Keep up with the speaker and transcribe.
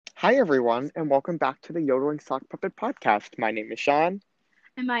Hi, everyone, and welcome back to the Yodeling Sock Puppet Podcast. My name is Sean.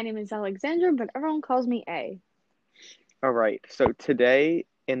 And my name is Alexandra, but everyone calls me A. All right, so today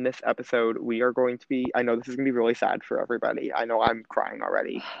in this episode, we are going to be, I know this is going to be really sad for everybody. I know I'm crying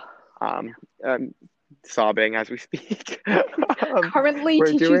already, um, um, sobbing as we speak. um, Currently, we're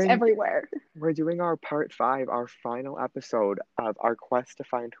tissues doing, everywhere. we're doing our part five, our final episode of our quest to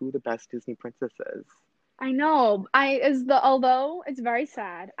find who the best Disney princess is. I know. Although it's very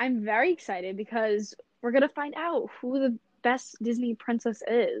sad, I'm very excited because we're gonna find out who the best Disney princess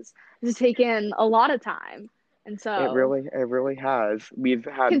is. This has taken a lot of time, and so It really has. We've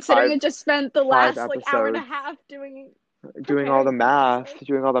had considering we just spent the five last hour and a episodes. half doing Doing all the preparing for this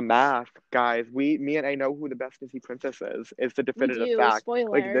episode, math, guys. Me and I know who the best Disney princess is. It's the we definitive do. fact.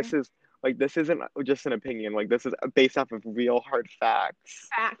 Spoiler. This isn't just an opinion. Like this is based off of real hard facts.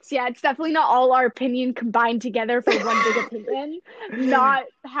 Facts. Yeah, it's definitely not all our opinion combined together for one big opinion. Not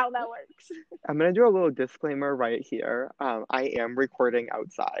how that works. I'm gonna do a little disclaimer right here. I am recording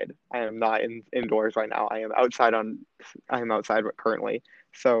outside. I am not indoors right now. I am outside currently.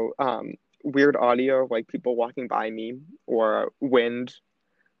 So weird audio like people walking by me or wind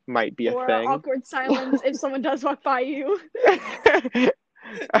might be a Or thing. awkward silence if someone does walk by you.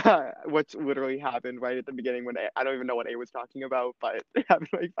 What's literally happened right at the beginning when I don't even know what A was talking about, but it happened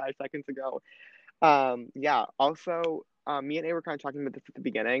like 5 seconds ago. Yeah. Also, me and A were kind of talking about this at the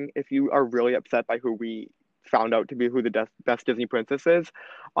beginning. If you are really upset by who we found out to be who the best Disney princess is,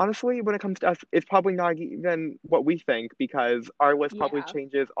 honestly, when it comes to us, it's probably not even what we think because our list probably Yeah.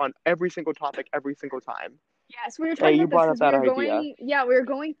 changes on every single topic every single time. Yes, we were A, talking you about this brought up because we that were idea. going, yeah, we were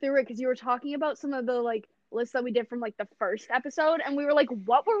going through it because you were talking about some of the like lists that we did from like the first episode, and we were like,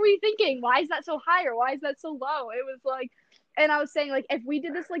 what were we thinking? Why is that so high or why is that so low? It was like, and I was saying like if we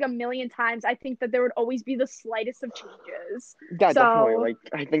did this like a million times, I think that there would always be the slightest of changes. Yeah, definitely. So Like,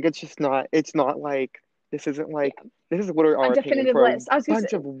 I think it's just not, it's not like, yeah, this is literally a our opinion definitive for a list. I was gonna say,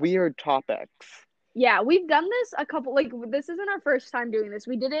 bunch of weird topics. yeah, we've done this a couple, like, this isn't our first time doing this.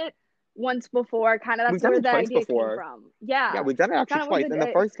 We did it once before, kind of, We've that's done where it the twice idea came before. from. Yeah, Yeah, we've done it actually kind of was twice. And the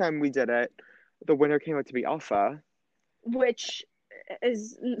it, first time we did it, the winner came out to be Elsa, which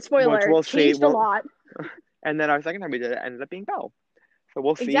is, which spoiler, we'll see. changed a Well, lot. and then our second time we did it ended up being Belle. So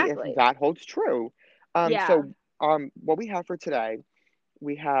we'll see if Exactly. that holds true. Yeah. What we have for today,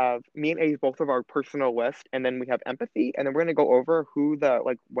 we have me and A both of our personal list, and then we have empathy, and then we're gonna go over who the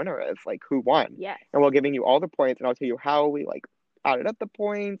like winner is, like who won, Yes. and we're giving you all the points, and I'll tell you how we like added up the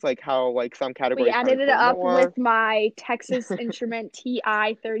points, like how like some We categories added counted it for up with more. my Texas Instrument TI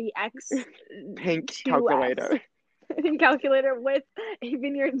 30X Pink 2S calculator. calculator with a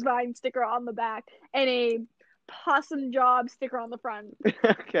Vineyards Vine sticker on the back and a Possum Job sticker on the front,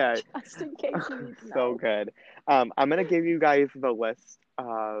 Okay, just in case you need to so know. good. I'm gonna give you guys the list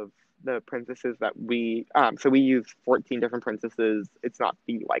of the princesses that so we use 14 different princesses. It's not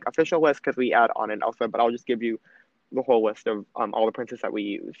the like official list because we add on an Elsa, but I'll just give you the whole list of all the princesses that we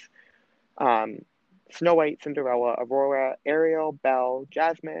use. Um, Snow White, Cinderella, Aurora, Ariel, Belle,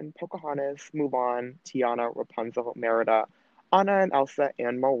 Jasmine, Pocahontas, Mulan, Tiana, Rapunzel, Merida, Anna and Elsa,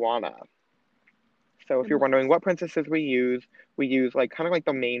 and Moana. So if The you're wondering list. what princesses we use like kind of like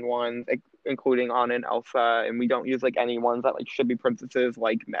the main ones, including Anna and Elsa, and we don't use like any ones that like should be princesses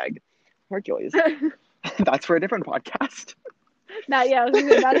like Meg, Hercules. That's for a different podcast. That, yeah, I was gonna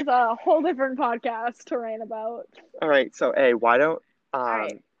say that is a whole different podcast to rant about. All right, so A, All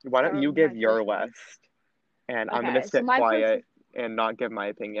right, why don't start you with give my your first one. list, and I'm gonna Okay, so sit my person. quiet and not give my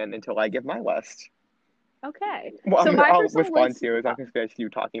opinion until I give my list. Okay, Well, so my I'll personal respond list. to you as long as it's you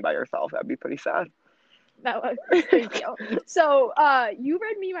talking by yourself. That'd be pretty sad. That was thank you. So, you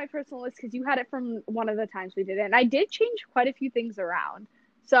read me my personal list because you had it from one of the times we did it, and I did change quite a few things around.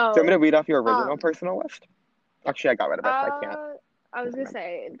 Do you want me So, to read off your original um, personal list? Actually, I got rid of it, so I can't. uh, I was Never gonna mind.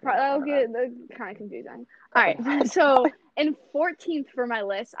 say Never that'll mind that. get kind of confusing. All right, so Why? in 14th for my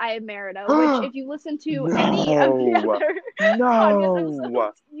list, I have Merida, which if you listen to any of the No. other podcast No.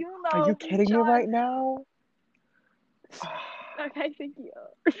 episodes, you Are you know, me and kidding me Sean. right now? Okay, thank you.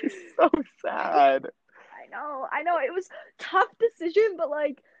 So sad. I know. It was tough decision, but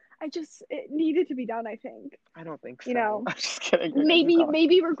like, it needed to be done. I think, I don't think you so. know, I'm just kidding. You're gonna maybe talk.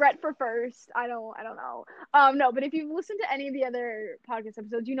 maybe regret for first. I don't know. No, but if you've listened to any of the other podcast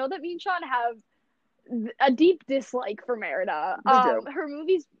episodes, you know that me and Sean have a deep dislike for Merida. We do.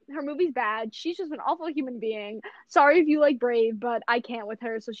 Her movie's bad. She's just an awful human being. Sorry if you like Brave, but I can't with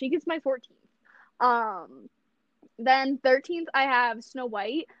her, so she gets my 14th. Um, then 13th I have Snow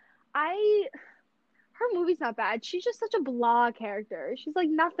White. I Her movie's not bad. She's just such a blah character. She's like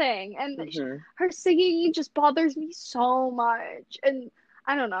nothing, and Hmm. her singing just bothers me so much. And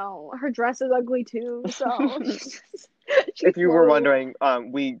I don't know. Her dress is ugly too, so she If you were floats. wondering,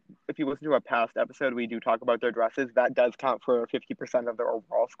 if you listen to a past episode, we do talk about their dresses. That does count for 50% of their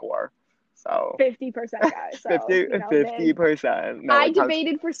overall score. So 50%, guys. So, 50%. No, I it counts.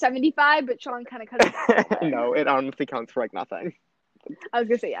 debated for 75, but Sean kind of cut it down a little bit. No, it honestly counts for like nothing. I was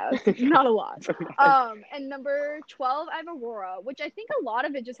gonna say, yeah, it's not a lot. So nothing. And number 12, I have Aurora, which I think a lot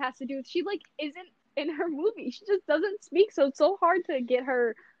of it just has to do with she like isn't in her movie. She just doesn't speak, so it's so hard to get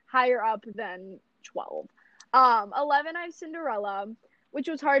her higher up than 12. 11, I have Cinderella, which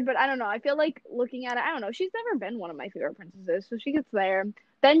was hard, but I don't know. I feel like looking at it, I don't know. She's never been one of my favorite princesses, so she gets there.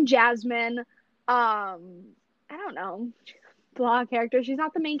 Then Jasmine, I don't know. She's a blah character. She's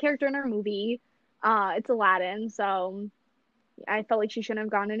not the main character in her movie. It's Aladdin, so I felt like she shouldn't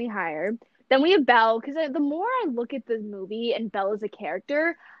have gone any higher. Then we have Belle, because the more I look at the movie and Belle as a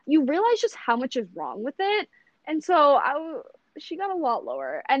character, you realize just how much is wrong with it. And so she got a lot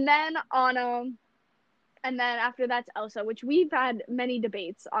lower. And then Anna, and then after that's Elsa, which we've had many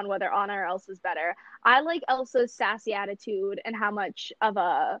debates on whether Anna or Elsa's better. I like Elsa's sassy attitude and how much of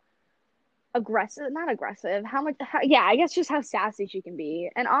a aggressive, not aggressive, yeah, I guess just how sassy she can be.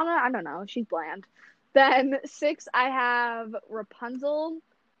 And Anna, I don't know, she's bland. Then 6, I have Rapunzel.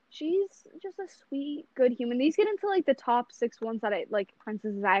 She's just a sweet, good human. These get into like the top 6 ones that I like,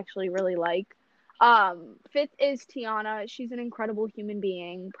 princesses I actually really like. 5th is Tiana. She's an incredible human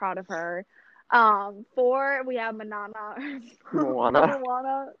being. Proud of her. 4, we have Manana. Moana.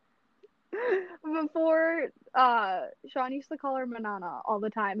 Moana. Before, Sean used to call her Manana all the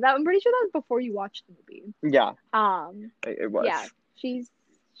time. I'm pretty sure that was before you watched the movie. Yeah, Um, it was. yeah, she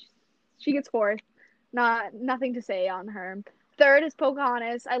gets 4th. Nothing to say on her. 3rd is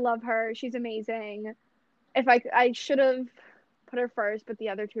Pocahontas. I love her. She's amazing. If I should have put her first, but the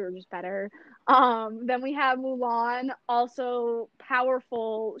other 2 are just better. Then we have Mulan, also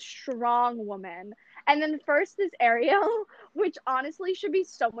powerful, strong woman. And then first is Ariel, which honestly should be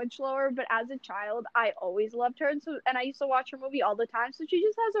so much lower, but as a child, I always loved her, and I used to watch her movie all the time, so she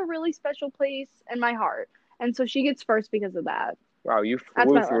just has a really special place in my heart. And so she gets first because of that. Wow, you That's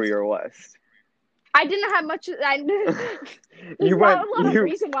flew my through list. your list. I didn't have much. There's You not went a lot of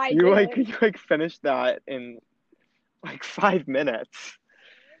reason why I you like didn't. you like finished that in like 5 minutes.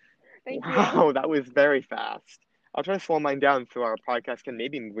 Thank you. Wow, that was very fast. I'll try to slow mine down so our podcast can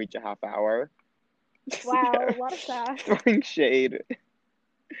maybe reach a half hour. Wow, Yeah, a lot of sass. throwing shade.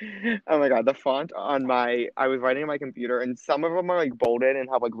 Oh my God, the font on I was writing on my computer and some of them are like bolded and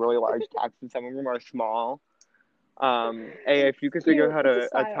have like really large text and some of them are small. Hey, if you could figure out Cute. how It's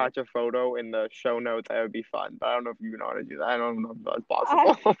a to style. attach a photo in the show notes, that would be fun. But I don't know if you know how to do that. I don't know if that's I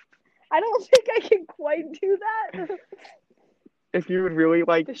possible. I don't think I can quite do that. If you would really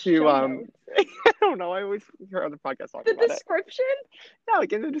like The to, show notes. I don't know. I always hear other podcasts talk The about it. description. Yeah,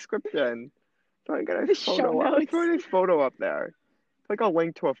 like in the description. So I got a The show photo. Let's throw notes. a nice photo up there. Like a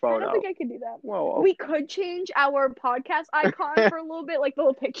link to a I don't think photo. I can do that. Whoa. We could change our podcast icon for a little bit, like the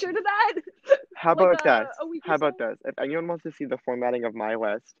little picture to that, How like about this? a week or How so. about this? If anyone wants to see the formatting of my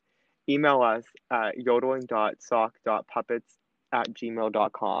list, email us at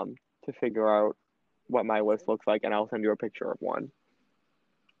yodeling.sock.puppets@gmail.com to figure out what my list looks like, and I'll send you a picture of one.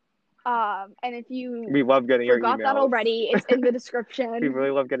 And if you We love getting your forgot that emails. already, it's in the We description.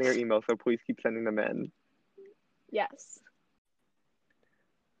 really love getting your emails, so please keep sending them in. Yes.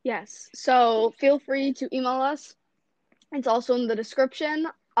 Yes. So feel free to email us. It's also in the description.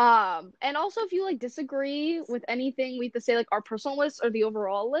 And also if you like disagree with anything we have to say, like our personal list or the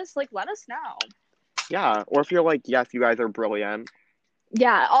overall list, like let us know. Yeah, or if you're like, yes, you guys are brilliant.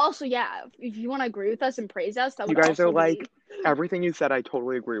 Yeah. Also, yeah, if you want to agree with us and praise us, that You would guys are also like be everything you said. I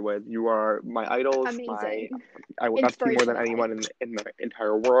totally agree with. You are my idols. amazing. I look up to you more than Inspirational. anyone in the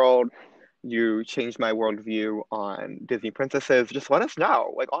entire world. You changed my worldview on Disney princesses. Just let us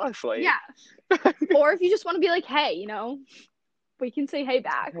know. Like honestly, Yeah. Or if you just want to be like, hey, we can say hey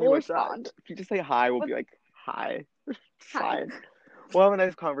back. hey, We'll what's up? respond. If you just say hi, we'll What? be like hi. Hi. Fine. We'll have a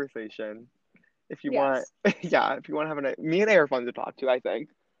nice conversation. If you want, Yes. yeah. If you want to have a nice, me and A are fun to talk to. I think.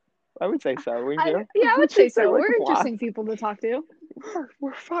 I would say so. Wouldn't you? I would say so. Like We're a laugh. interesting people to talk to.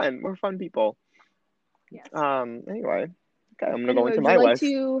 We're fun. We're fun people. Yes. Anyway, okay, I'm gonna go Anyway, into would you my like list.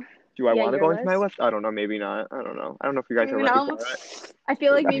 to? Do I Yeah, want to your go into my list. list? I don't know. Maybe not. I don't know. I don't know if you guys are Maybe ready not. for it. I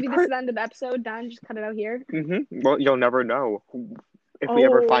feel Are you like ready maybe for this is it? the end of the episode. Done. Just cut it out here. Well, you'll never know if we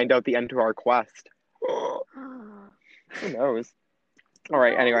ever Oh. find out the end to our quest. Who knows? All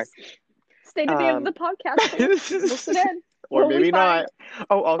right. Anyway, Stay to the end of the podcast, please. Listen in. or Will we maybe find? not.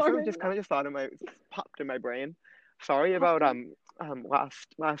 Oh, Or also, maybe just kind not. of just thought in my popped in my brain. Sorry about Popcorn.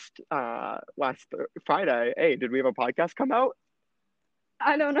 last Friday. Hey, did we have a podcast come out?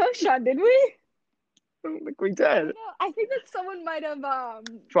 I don't know, Sean, did we? I don't think we I don't did. know. I think that someone might have Drop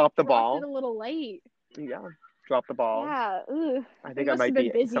the dropped it ball. a little late. Yeah, drop the ball. Yeah, ugh. I They think I must have might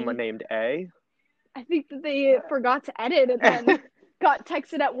been be someone busy. named A. I think that they forgot to edit and then got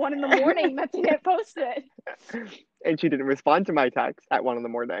texted at 1 in the morning that they had posted. And she didn't respond to my text at 1 in the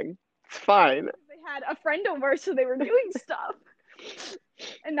morning. It's fine. They had a friend over, so they were doing stuff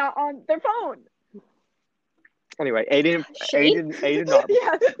and not on their phone. Anyway, A Shade? did not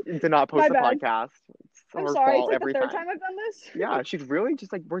Yeah, did not post my the bad. podcast. It's I'm her sorry. It's fault like the every third time. time I've done this. Yeah, she's really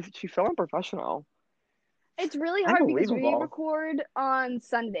just like she's so unprofessional. It's really hard because we Unbelievable. record on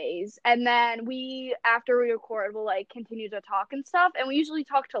Sundays and then after we record, we'll like continue to talk and stuff. And we usually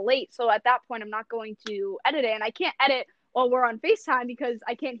talk till late. So at that point, I'm not going to edit it. And I can't edit while we're on FaceTime because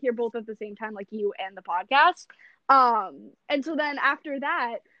I can't hear both at the same time, like you and the podcast. And so then after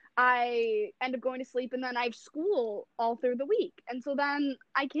that, I end up going to sleep and then I have school all through the week. And so then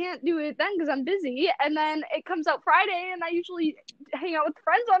I can't do it then because I'm busy. And then it comes out Friday and I usually hang out with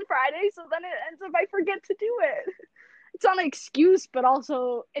friends on Friday. So then it ends up I forget to do it. It's not an excuse, but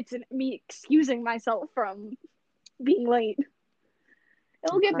also it's me excusing myself from being late.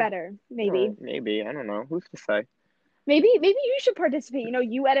 It'll get better, maybe. Maybe. I don't know. Who's to say? Maybe you should participate. You know,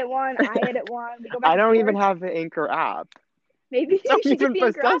 you edit one, I edit one. We go back I don't and even forth. have the Anchor app. Maybe you Don't should get even the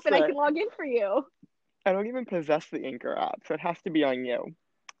Anchor app possess and I it. can log in for you. I don't even possess the Anchor app, so it has to be on you.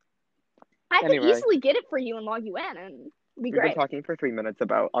 I Anyway. could easily get it for you and log you in, and it'd be We've great. been talking for 3 minutes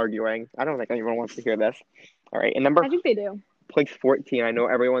about arguing. I don't think anyone wants to hear this. All right, and I think they do. place 14. I know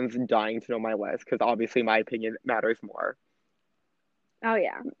everyone's dying to know my list because obviously my opinion matters more. Oh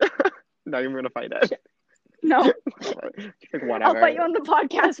yeah. Not even gonna fight it. No. Just like whatever. I'll fight you on the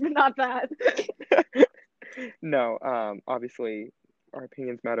podcast, but not that. No, obviously our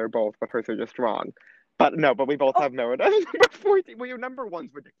opinions matter both, but hers are just wrong. But we both have no number 14. Well, your number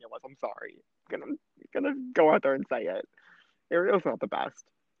one's ridiculous. I'm sorry. I'm gonna go out there and say it. Ariel's not the best.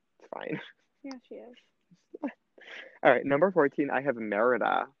 It's fine. Yeah, she is. All right, number 14, I have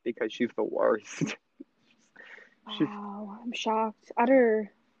Merida because she's the worst. Wow, I'm shocked. Utterly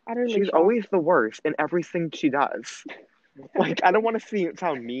She's shocked. always the worst in everything she does. Like, I don't want to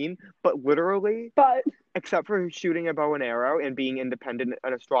sound mean, but literally, except for shooting a bow and arrow and being independent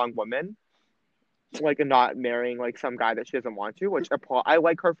and a strong woman, like, and not marrying, like, some guy that she doesn't want to, which I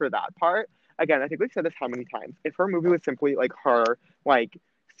like her for that part. Again, I think we've said this how many times. If her movie was simply, like, her, like,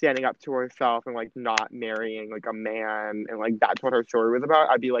 standing up to herself and, like, not marrying, like, a man, and, like, that's what her story was about,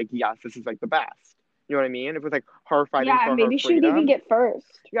 I'd be like, yes, this is, like, the best. You know what I mean? If it was, like, her fighting for her freedom. Yeah, maybe she would even get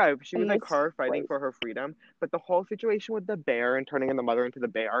first. Yeah, if she was, like, her fighting for her freedom. But the whole situation with the bear and turning the mother into the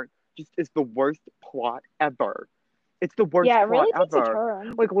bear just is the worst plot ever. It's the worst plot really ever. takes a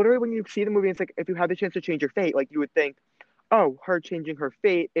turn. Like, literally, when you see the movie, it's like, if you had the chance to change your fate, like, you would think, oh, her changing her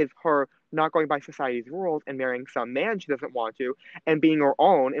fate is her not going by society's rules and marrying some man she doesn't want to and being her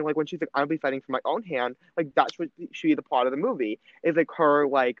own. And, like, when she's like, I'll be fighting for my own hand, like, that's what should be the plot of the movie. Is, like, her,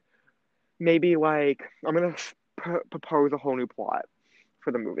 like, maybe, like, I'm going to propose a whole new plot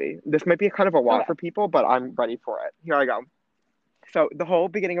for the movie. This might be kind of a lot for people, but I'm ready for it. Here I go. So the whole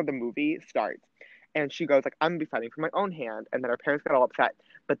beginning of the movie starts, and she goes like, I'm gonna be fighting for my own hand, and then her parents get all upset,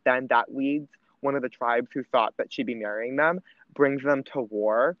 but then that leads one of the tribes who thought that she'd be marrying them, brings them to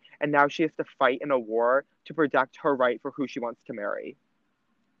war, and now she has to fight in a war to protect her right for who she wants to marry.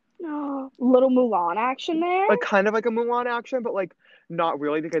 Little Mulan action there? Like, kind of like a Mulan action, but like not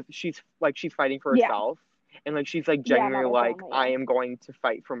really, because she's fighting for herself, and like she's like genuinely like, I am going to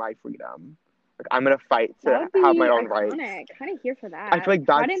fight for my freedom. Like, I'm gonna fight to have my own rights. Kind of here for that. I feel like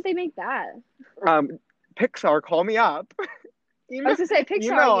why didn't they make that? Pixar, call me up. I was gonna say Pixar.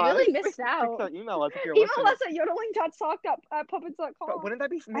 You really missed out. Pixar, email us if you're listening. Email us at yodeling.socked@puppets.com. But wouldn't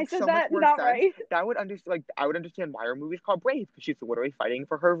that I said that not sense? Right. That would I would understand why her movie's called Brave, because she's literally fighting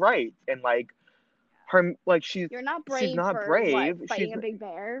for her rights, and like her, like, you're not brave. She's not brave. What, fighting a big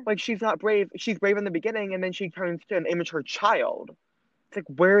bear. Like, she's not brave. She's brave in the beginning, and then she turns to an immature child. It's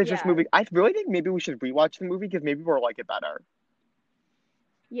like, where is this movie? I really think maybe we should rewatch the movie because maybe we'll like it better.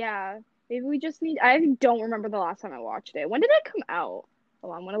 Yeah, maybe we just need. I don't remember the last time I watched it. When did it come out?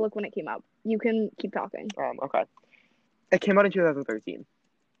 Hold on, I'm gonna look when it came out. You can keep talking. Okay. It came out in 2013.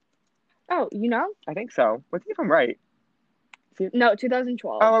 Oh, you know? I think so. Let's see if I'm right. No,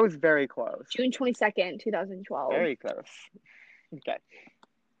 2012. Oh, I was very close. June 22nd, 2012. Very close. Okay.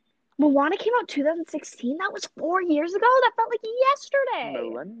 Moana came out 2016? That was 4 years ago? That felt like yesterday.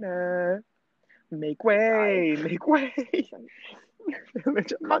 Moana. Make way. Sorry. Make way.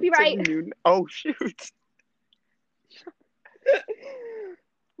 Copyright. Oh, shoot.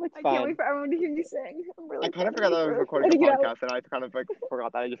 It's I can't fine. wait for everyone to hear you sing. I'm I really kind of proud of forgot you that I was for recording a letting it out. podcast, and I kind of like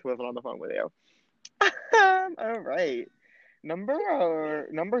forgot that I just wasn't on the phone with you. All right.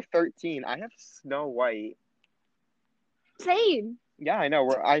 Number 13. I have Snow White. Same. Yeah, I know.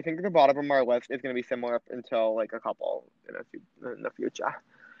 I think the bottom of our list is gonna be similar up until like a couple in the future.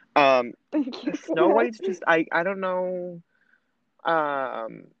 Um, Thank you so Snow much. White's just I don't know.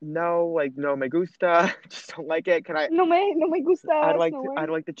 No, like no me gusta. Just don't like it. No me gusta Snow I'd White.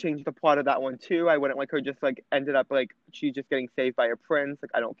 like to change the plot of that one too. I wouldn't like her just like ended up like she's just getting saved by a prince.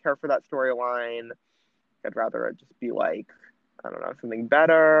 Like I don't care for that storyline. I'd rather it just be like I don't know something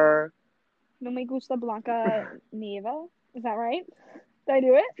better. No me gusta Blanca Nieve. Is that right? Did I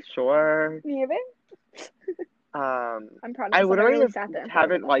do it? Sure. Nieve? Um, I'm proud of I myself. I literally really sat there and thought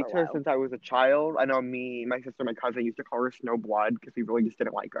about haven't that for a liked her while. since I was a child. I know me, my sister, my cousin used to call her Snow Blood because we really just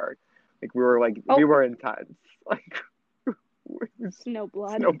didn't like her. We Oh, were intense. Like Snow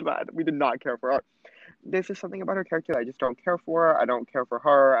Blood. Snow Blood. We did not care for her. There's just something about her character that I just don't care for. I don't care for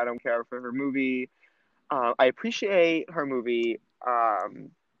her. I don't care for her movie. I appreciate her movie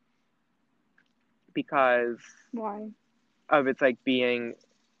because Why? of its like being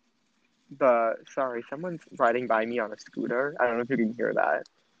sorry, someone's riding by me on a scooter. I don't know if you can hear that.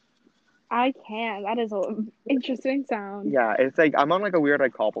 I can. That is an interesting sound. Yeah, it's like I'm on like a weird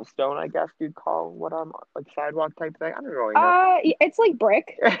like cobblestone, I guess you'd call what I'm like sidewalk type thing. I don't really know. It's like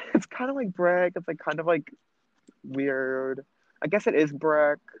brick. It's kind of like brick. It's like kind of like weird. I guess it is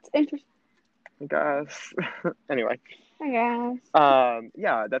brick, It's interesting, I guess. Anyway, I guess.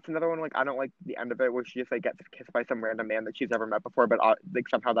 yeah, that's another one. Like I don't like the end of it where she just like gets kissed by some random man that she's never met before, but like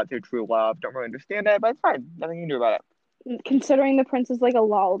somehow that's her true love. Don't really understand it, but it's fine. Nothing you can do about it. Considering the prince is like a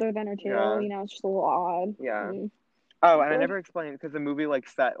lot older than her too, Yeah, it's just a little odd. yeah. Oh, and I Awkward. never explained because the movie like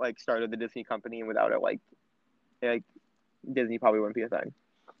started the Disney company, and without it, like Disney probably wouldn't be a thing.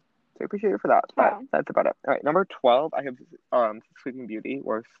 So I appreciate it for that, but Oh, that's about it. All right, number 12, I have Sleeping Beauty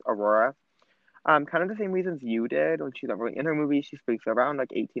or Aurora. Kind of the same reasons you did. Like she's not really in her movie. She speaks around like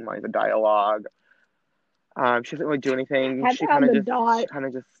 18 lines of dialogue. She doesn't really do anything. had to add the dot. She kind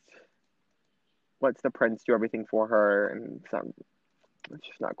of just lets the prince do everything for her, and it's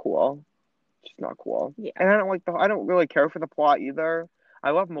just not cool. It's just not cool. Yeah. And I don't really care for the plot either.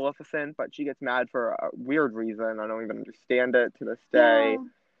 I love Maleficent, but she gets mad for a weird reason. I don't even understand it to this day. Yeah.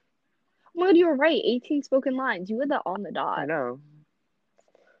 Well, you were right. 18 spoken lines. You had that on the I dot. know.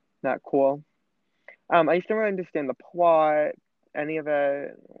 Not cool. I just don't really understand the plot, any of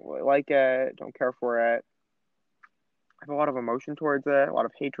it, like it, don't care for it. I have a lot of emotion towards it, a lot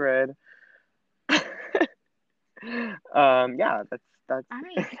of hatred. Yeah, that's All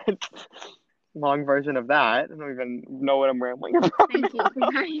right. that's long version of that. I don't even know what I'm rambling about. Thank you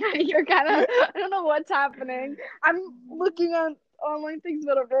for that. Yeah, you're kind of, I don't know what's happening. I'm looking on online things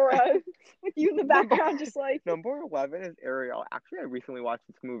about Aurora with you in the Number background, just like, number 11 is Ariel. Actually, I recently watched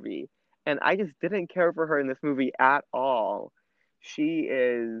this movie, and I just didn't care for her in this movie at all. She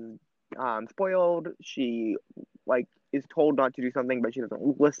is spoiled. She like is told not to do something, but she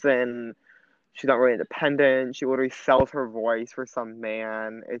doesn't listen. She's not really independent. She literally sells her voice for some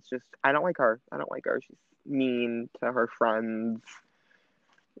man. It's just I don't like her. I don't like her. She's mean to her friends.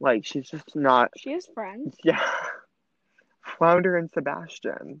 Like she's just not. she has friends. Yeah, Flounder and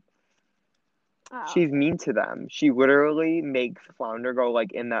Sebastian. Oh. She's mean to them. She literally makes Flounder go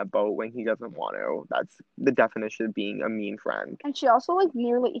like in that boat when he doesn't want to. That's the definition of being a mean friend. And he also like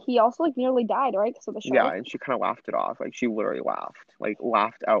nearly died, right? Because of the Yeah, shark. and she kind of laughed it off. Like she literally laughed, like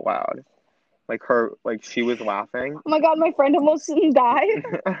laughed out loud. Like she was laughing. Oh my God, my friend almost died.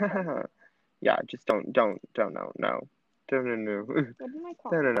 Yeah, just don't no no no no no What did I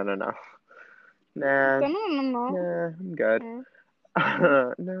call no no her? no no no nah No. nah I'm good. Yeah.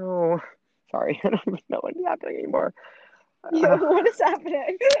 Mhm. No, sorry, I don't even know what's happening anymore. Yo, what is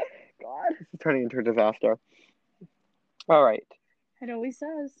happening? God. This is turning into a disaster. All right, It always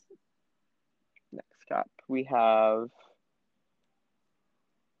does. next up we have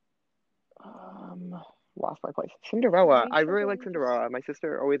um lost my place. Cinderella. I really like Cinderella. My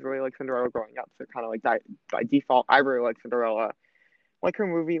sister always really liked Cinderella growing up, so kind of like by default, I really like Cinderella. Like her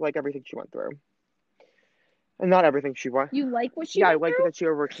movie, like everything she went through. And not everything she went. You like what she Yeah, I went like through? that she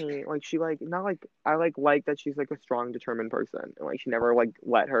overcame. Like she like not like I like that she's like a strong, determined person, and like she never like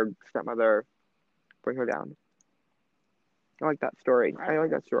let her stepmother bring her down. I like that story. I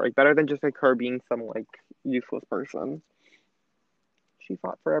like that story better than just like her being some like useless person. She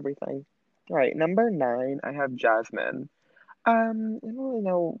fought for everything. All right, number 9, I have Jasmine. I don't really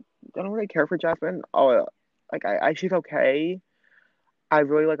know. I don't really care for Jasmine. Oh, like she's okay. I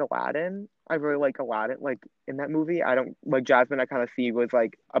really like Aladdin. I really like Aladdin. Like in that movie, I don't like Jasmine. I kind of see was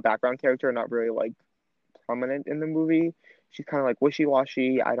like a background character, not really like prominent in the movie. She's kind of like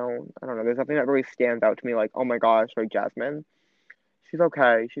wishy-washy. I don't know. There's nothing that really stands out to me like, oh my gosh, like Jasmine. She's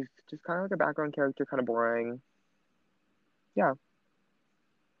okay. She's just kind of like a background character, kind of boring. Yeah,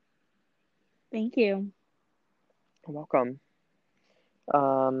 Thank you. you're welcome.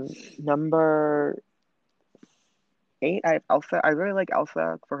 Number 8, I have Elsa. I really like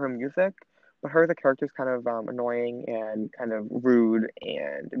Elsa for her music, but her as a character is kind of annoying and kind of rude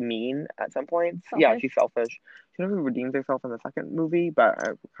and mean at some points. Yeah, Selfish. she's selfish. She never redeems herself in the second movie, but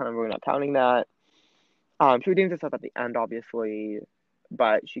I'm kind of really not counting that. She redeems herself at the end, obviously,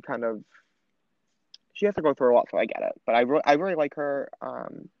 but she has to go through a lot, so I get it. But I really like her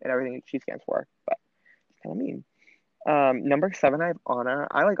and everything she stands for, but she's kind of mean. Number 7, I have Anna.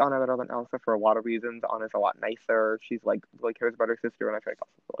 I like Anna better than Elsa for a lot of reasons. Anna's a lot nicer. She's like really cares about her sister, and I feel like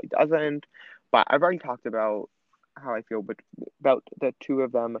Elsa really doesn't. But I've already talked about how I feel about the two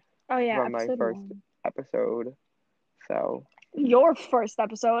of them Oh yeah, from my episode first 1. episode. So Your first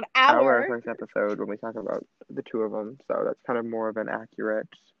episode, our our. first episode when we talk about the two of them. So that's kind of more of an accurate.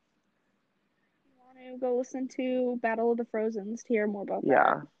 You want to go listen to Battle of the Frozens to hear more about that.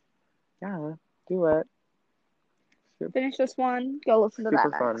 Yeah, yeah, do it. Finish this one, go listen to that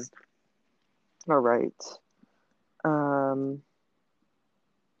Super fun. next. All right. Um,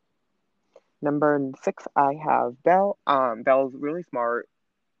 Number 6, I have Belle. Belle's really smart,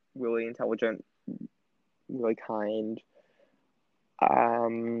 really intelligent, really kind.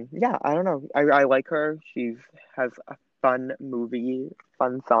 Yeah, I don't know. I like her. She's has a fun movie,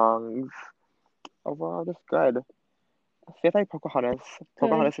 fun songs. Overall, just good. Fifth, I have Pocahontas. Good.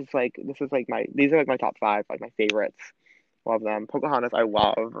 Pocahontas is like these are like my top 5, like my favorites. Love them. Pocahontas, I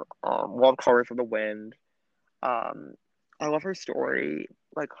love. Love Colors of the Wind. Um, I love her story,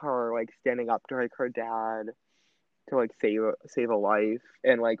 like her like standing up to like her dad to like save a life,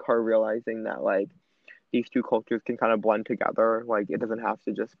 and like her realizing that like these two cultures can kind of blend together. Like it doesn't have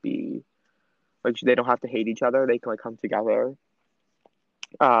to just be like they don't have to hate each other. They can like come together.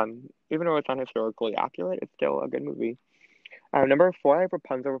 Even though it's not historically accurate, it's still a good movie. Number 4, I have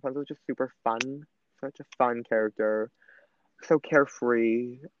Rapunzel. Rapunzel's just super fun. Such a fun character. So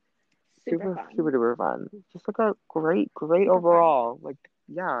carefree. Super Super, super fun. duper fun. Just like a great Super fun. overall. Like,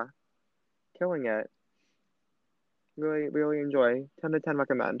 yeah, killing it. Really, really enjoy. 10 to 10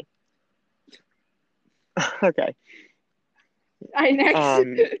 recommend. Okay. I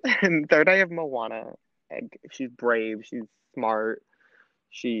next. And third, I have Moana. Like, she's brave. She's smart.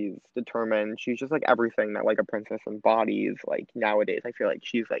 She's determined. She's just like everything that like a princess embodies. Like nowadays, I feel like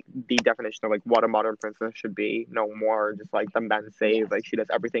she's like the definition of like what a modern princess should be. No more just like the men save. Yes. Like she does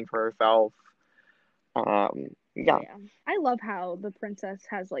everything for herself. Oh Yeah, yeah. I love how the princess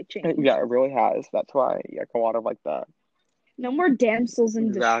has like yeah, changed. it really has. That's why like a lot of like the No more damsels in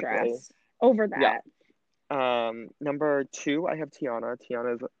exactly. distress over Yeah. that. Number 2, I have Tiana.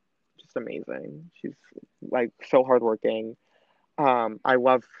 Tiana's just amazing. She's like so hardworking. I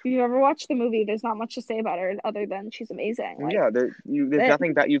love. If you ever watched the movie, there's not much to say about her other than she's amazing. Like, Yeah, there's it,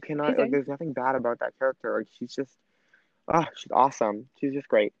 nothing bad you cannot like. amazing. There's nothing bad about that character. Like she's just, oh, she's awesome. She's just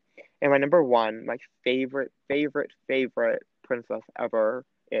great. And my number 1, my favorite princess ever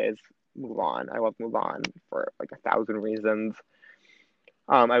is Mulan. I love Mulan for like 1,000 reasons.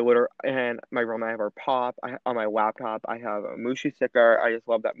 I literally and my room I have her pop. On my laptop I have a Mushu sticker. I just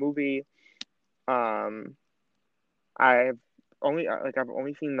love that movie. Um, I've I've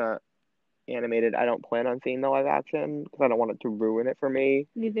only seen the animated. I don't plan on seeing the live action because I don't want it to ruin it for me.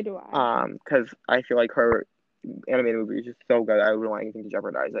 Neither do I. Because I feel like her animated movie is just so good. I wouldn't want anything to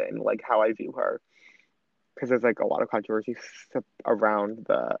jeopardize it and like how I view her. Because there's like a lot of controversy around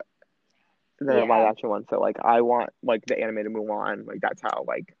the live Yeah. action one. So like I want like the animated Mulan. Like that's how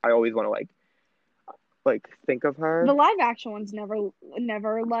like I always want to like think of The her. live action ones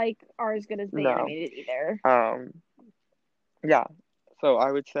never like are as good as the No. animated either. Um. Yeah. So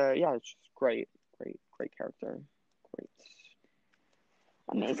I would say yeah, it's just great character. Great.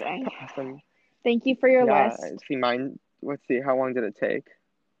 Amazing. Awesome. Thank you for your Yeah, list. see mine. Let's see, how long did it take?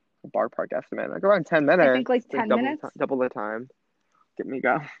 A bar park estimate. Like around 10 I minutes. think like Like 10 minutes. double the time. Get me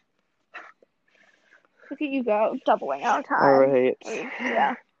go. Look at you go, doubling our All time. right.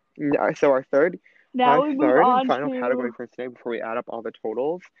 Yeah. Yeah, so Now our we move third and on final category to. for today before we add up all the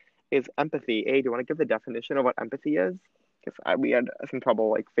totals is empathy. A, do you want to give the definition of what empathy is? Because we had some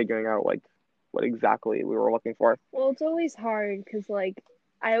trouble like figuring out like what exactly we were looking for. Well, it's always hard because like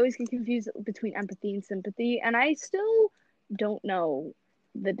I always get confused between empathy and sympathy, and I still don't know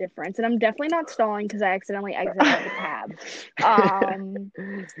the difference. And I'm definitely not stalling because I accidentally exited out of the tab. Um,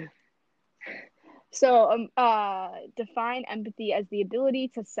 So, define empathy as the ability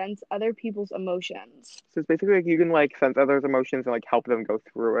to sense other people's emotions. So it's basically like you can like sense others' emotions and like help them go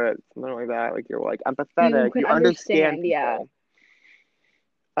through it, something like that. Like you're like You empathetic, can you understand understand, yeah. people.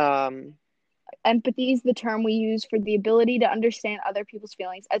 Um, Empathy is the term we use for the ability to understand other people's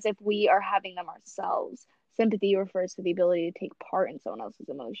feelings as if we are having them ourselves. Sympathy refers to the ability to take part in someone else's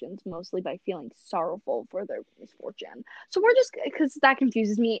emotions, mostly by feeling sorrowful for their misfortune. So we're just, because that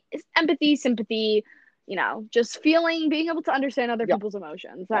confuses me. It's empathy, sympathy, just feeling, being able to understand other yeah. people's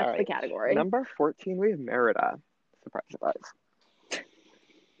emotions. All That's the right. category. Number 14, we have Merida. Surprise, surprise.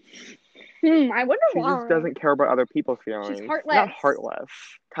 I wonder She just why. doesn't care about other people's She's feelings. Not heartless. heartless,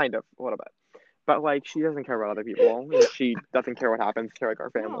 kind of, a little bit. But like she doesn't care about other people, and she doesn't care what happens to like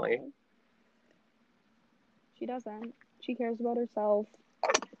our family. No, she doesn't. She cares about herself.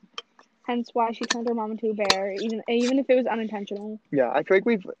 Hence why she turned her mom into a bear, even if it was unintentional. Yeah, I feel like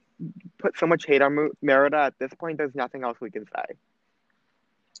we've put so much hate on Merida at this point. There's nothing else we can say.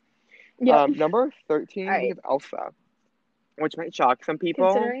 Yep. Number All 13, we right. have Elsa, which might shock some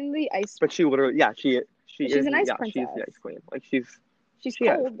people, Considering the ice, but she literally, yeah, she she's is, an ice yeah, she's the princess. Ice Queen. Like She's she is.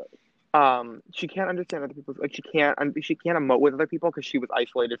 cold. She can't understand other people's like she can't emote with other people because she was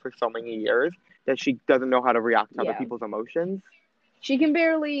isolated for so many years that she doesn't know how to react to other Yeah. people's emotions. She can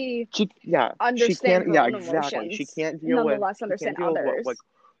barely She understand can't her own exactly. She emotions, can't deal with nonetheless understand others.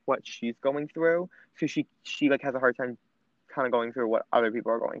 what she's going through. So she like has a hard time kind of going through what other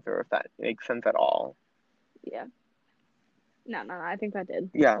people are going through, if that makes sense at all. Yeah. No, I think that did.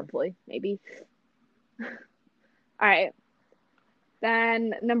 Yeah. Hopefully, maybe. All right.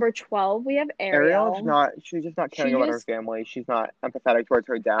 Then number 12, we have Ariel. She's just not caring She about her just, family. She's not empathetic towards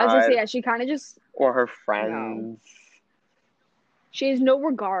her I was gonna say, dad yeah, she kind of just, or her no. friends. She has no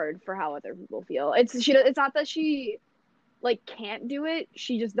regard for how other people feel. It's not that she like can't do it.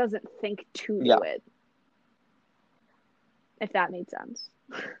 She just doesn't think to Yeah. do it. If that made sense.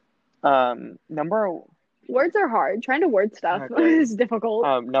 Number Words are hard. Trying to word stuff exactly. is difficult.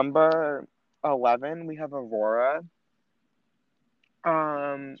 Number 11, we have Aurora.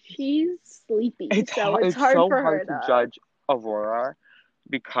 She's sleepy, so it's it's hard so for hard her to to. judge Aurora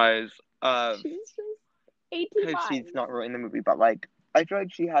because of She's just 18 because she's months. not really in the movie, but like I feel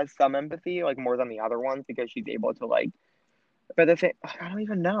like she has some empathy, like more than the other ones, because she's able to like. But the thing, I don't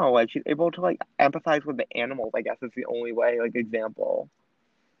even know. Like she's able to like empathize with the animals. I guess is the only way, like example,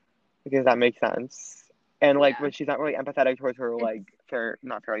 because that makes sense. And like, Yeah, but she's not really empathetic towards her it's like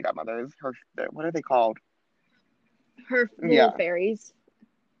not fairy godmothers. What are they called? her little Yeah, fairies.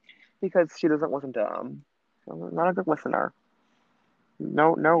 because she doesn't listen to them. Not a good listener.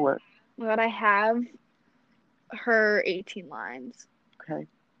 No, no, what? But I have her 18 lines. Okay.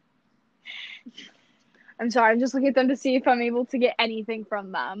 I'm sorry, I'm just looking at them to see if I'm able to get anything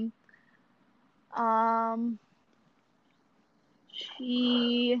from them. Um,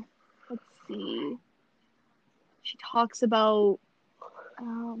 she, let's see. She talks about,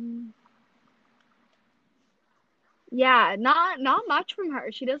 um, yeah, not much from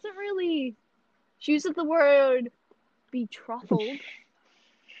her. She doesn't really. She uses the word betrothed.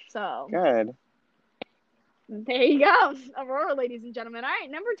 So Good. there you go, Aurora, ladies and gentlemen. All right,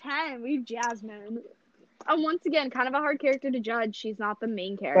 number 10, we have Jasmine. Once again, kind of a hard character to judge. She's not the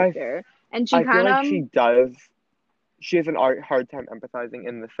main But character, and she I feel kind like of. she has an hard time empathizing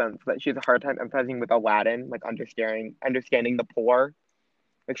in the sense that she has a hard time empathizing with Aladdin, like understanding the poor.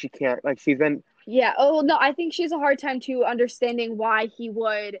 Like she can't, like she's in, Yeah. Oh no, I think she has a hard time too understanding why he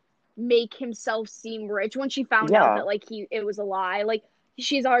would make himself seem rich when she found out yeah, that like it was a lie. Like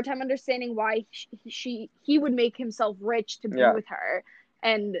she has a hard time understanding why he would make himself rich to be yeah, with her,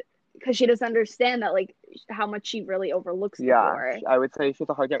 and because she doesn't understand that like how much she really overlooks the yeah. poor. I would say she has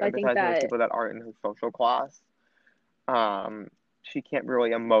a hard time So I think empathizing with that people that aren't in her social class. Um, she can't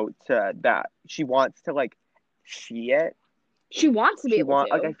really emote to that. She wants to like see it. she wants to be able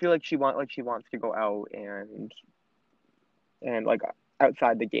I to. feel like she wants to go out and like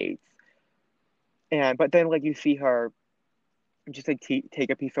outside the gates. And but then like you see her just like take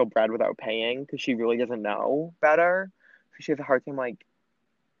a piece of bread without paying because she really doesn't know better. So she has a hard time like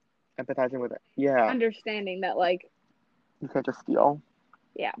empathizing with it. Yeah, Understanding that like you can't just steal.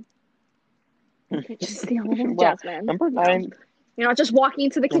 yeah, you can't just steal Well, Jasmine. number nine, You're not just walking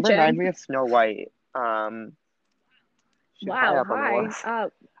into the number nine, kitchen. we have Snow White. She's high Wow, up on the hi. list.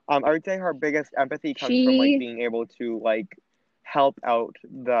 I would say her biggest empathy comes from like She being able to like help out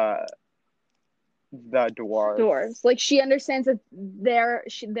the dwarves. dwarves. Like she understands that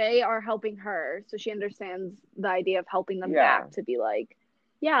they are helping her, so she understands the idea of helping them Yeah, back to be like,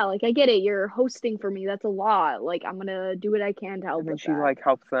 Yeah, like I get it. You're hosting for me. That's a lot. Like I'm gonna do what I can to And help then with she that. like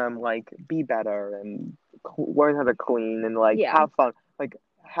helps them like be better and learn how to clean and like Yeah. have fun. Like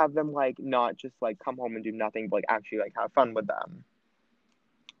have them like not just like come home and do nothing, but like actually like have fun with them.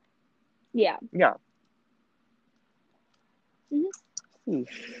 Yeah. Yeah. Hmm.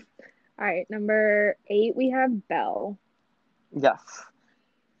 Eesh. All right, number 8 we have Belle. Yes.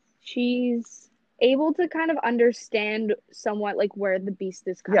 She's able to kind of understand somewhat like where the beast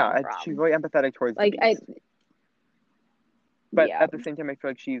is coming She's from. really empathetic towards the Like I beast. But yeah. at the same time, I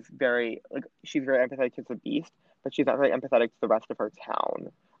feel like she's very empathetic to the beast, but she's not very empathetic to the rest of her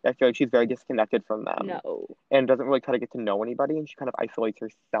town. I feel like she's very disconnected from them No. and doesn't really try to get to know anybody, and she kind of isolates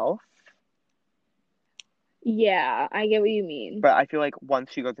herself. Yeah, I get what you mean. But I feel like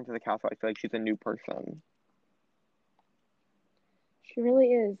once she goes into the castle, I feel like she's a new person. She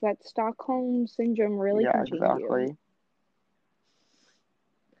really is. That Stockholm syndrome really Yeah, can change you. exactly.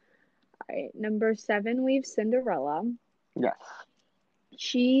 All right, number 7 we have Cinderella. Yes.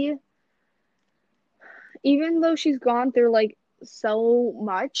 She, even though she's gone through like so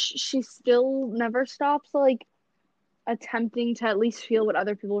much, she still never stops like attempting to at least feel what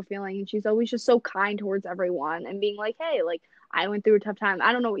other people are feeling. And she's always just so kind towards everyone and being like, hey, like I went through a tough time.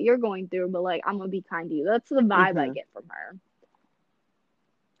 I don't know what you're going through, but like I'm gonna be kind to you. That's the vibe I Hmm. get from her.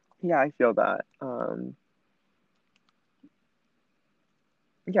 Yeah, I feel that.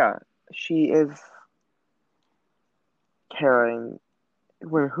 Yeah, she is caring.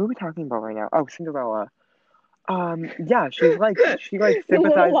 Wait, who are we talking about right now? Oh, Cinderella. Yeah, she like A little sympathizes. She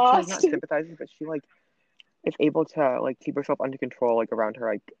like lost. not sympathizes, but she like is able to like keep herself under control, like around her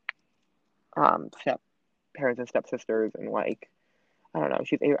like step parents and stepsisters, and like I don't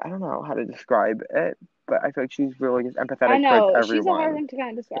know. I don't know how to describe it, but I feel like she's really just I empathetic towards know she's a hard everyone. one to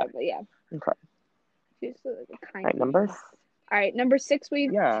kind of Yeah. describe, but yeah, Okay. she's a All kind right. human. All right, number 6 we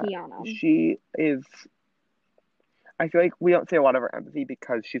have Yeah, Tiana. she is. I feel like we don't see a lot of her empathy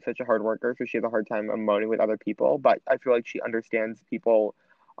because she's such a hard worker, so she has a hard time emoting with other people. But I feel like she understands people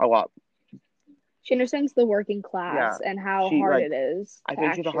a lot. She understands the working Yeah, class and how she hard like. it is I to feel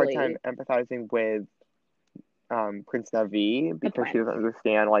like she has a hard time actually empathizing with Prince Navi the because she prince. doesn't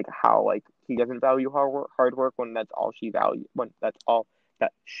understand like how like he doesn't value hard work when that's all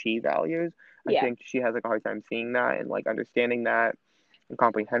that she values. I Yeah. think she has like a hard time seeing that and like understanding that and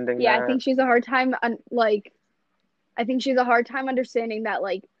comprehending Yeah, I that. think she's a hard time like I think she's a hard time understanding that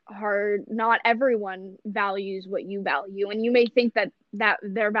like hard not everyone values what you value and you may think that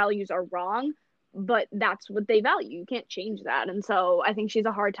their values are wrong, but that's what they value. You can't change that. And so I think she's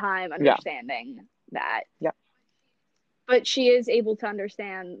a hard time Yeah, understanding that. yeah, But she is able to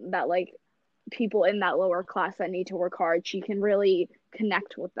understand that like people in that lower class that need to work hard, she can really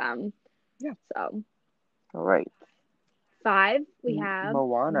connect with them. yeah. So, All right, 5 we have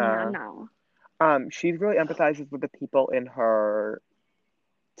Moana. Nana. She's really empathizes with the people in her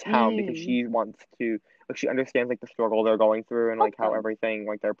town because Mm, she wants to like she understands like the struggle they're going through and help like how them. everything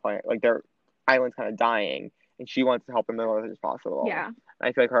like their island's kind of dying and she wants to help them as much as possible. Yeah, And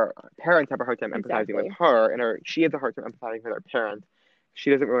I feel like her parents have a hard time empathizing with exactly. her and her she has a hard time empathizing with her parents. She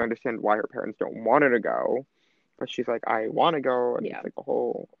doesn't really understand why her parents don't want her to go, but she's like, I want to go, and Yeah. it's a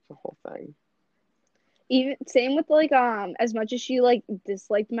whole thing. Even same with like as much as she like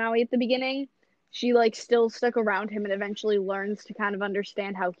disliked Maui at the beginning, she like still stuck around him and eventually learns to kind of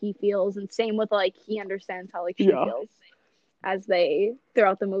understand how he feels and same with like he understands how like she Yeah, feels as they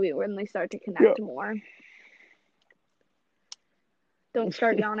throughout the movie when they start to yeah. connect more. Don't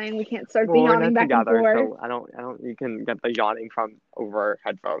start yawning. We can't start the Well, we're yawning not back and together, forth. so I don't. You can get the yawning from over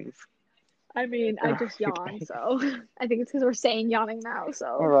headphones. I mean, I just yawned, Okay. so I think it's because we're saying yawning now. All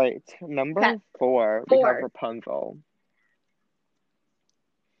So, right. okay, Number 4, we have 4. Rapunzel.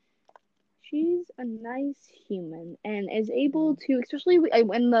 She's a nice human and is able to, especially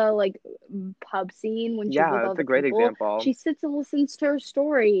in the like pub scene when she's with Yeah, all it's a the great people, example. she sits and listens to her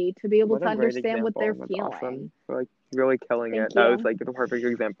story to be able What to a great understand what they're example. That's feeling. awesome. For like really killing Thank it. That was you. like the perfect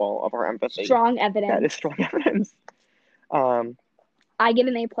example of our empathy. Strong That is evidence. strong evidence. Um, I get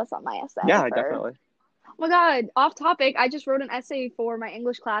an A plus on my essay yeah, for. definitely. Oh my God, off topic. I just wrote an essay for my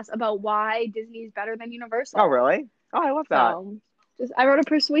English class about why Disney is better than Oh, Universal. really? Oh, I love that. So, just I wrote a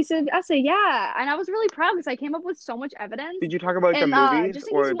persuasive essay, yeah, and I was really proud because I came up with so much evidence. Did you talk about the And movies just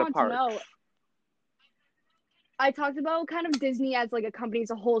in case or you the want to parks? know, I talked about kind of Disney as like a company as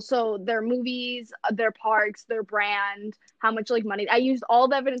a whole. So their movies, their parks, their brand, how much like money. I used all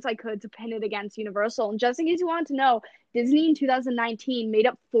the evidence I could to pin it against Universal. And just in case you wanted to know, Disney in 2019 made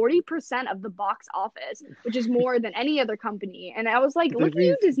up 40% of the box office, which is more than any other company. And I was like, look at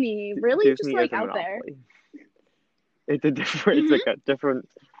you, Disney's Disney, really just Disney is like a out there. monopoly. It's a different. It's like Hmm. a different.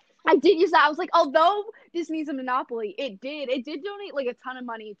 I did use that. I was like, although Disney's a monopoly, it did donate like a ton of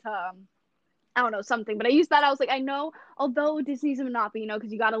money to I don't know, something. But I used that. I was like, I know, although Disney's a monopoly,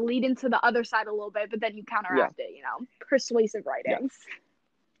 because you got to lead into the other side a little bit, but then you Yeah. counteract it, persuasive Yes. writing.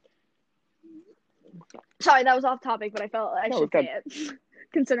 Sorry, that was off topic, but I felt I No, it's should good. say it,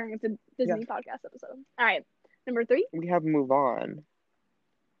 considering it's a Yes. Disney podcast episode. All right, number 3. We have Mulan.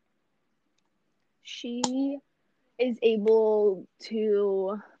 She is able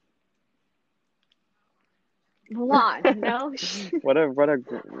to Mulan, What a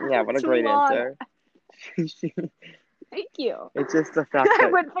It's great Mulan. answer. She, Thank you. it's just the fact I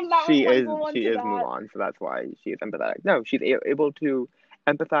that went from that relatable one she to is that. Mulan, so that's why she is empathetic. No, she's able to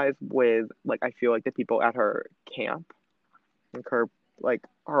empathize with like I feel like the people at her camp, like her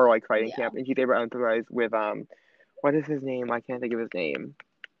like fighting Yeah. camp, and she's able to empathize with what is his name? I can't think of his name.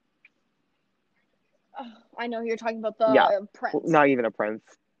 I know you're talking about Yeah, the well, prince. not even a prince,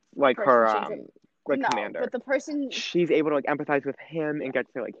 The like person her she's like no, commander. but the person. She's able to like empathize with him Yeah. and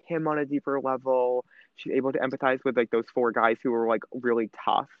get to like him on a deeper level. She's able to empathize with like those four guys who were like really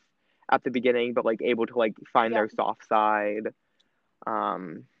tough at the beginning, but like able to like find Yeah. their soft side.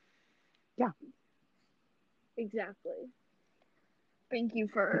 Yeah. Exactly. Thank you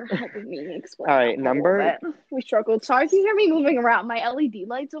for helping me explain All that right, one a little number bit. We struggled. Sorry if you hear me moving around. My LED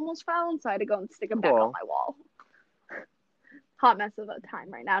lights almost fell, so I had to go and stick them back on cool. my wall. Hot mess of a time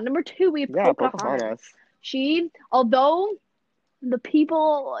right now. Number 2, we have Yeah, Pocahontas. Pocahontas. She, although the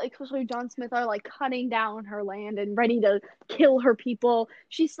people, especially John Smith, are like cutting down her land and ready to kill her people,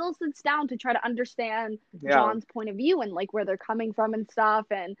 she still sits down to try to understand Yeah. John's point of view and like where they're coming from and stuff,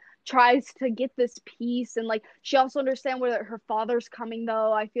 and tries to get this peace. And like she also understands where her father's coming,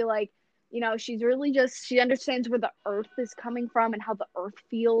 though. I feel like she's really just she understands where the earth is coming from and how the earth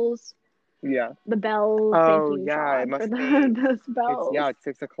feels. Yeah. The bells. Thank Oh you, yeah, it Sean, for must be. those bells. It's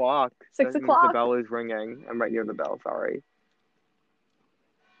 6 o'clock. Six That means the o'clock. bell is ringing. I'm right near the bell. Sorry.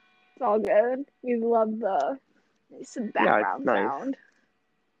 It's all good. We love the nice Yeah, it's background nice. sound.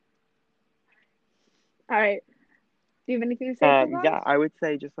 All right. Do you have anything to say for Yeah, us? I would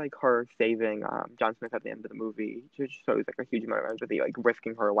say just like her saving John Smith at the end of the movie just shows like a huge amount of empathy, like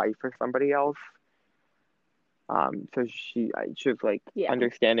risking her life for somebody else. So she's like Yeah.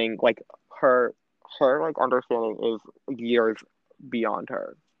 understanding like her like understanding is years beyond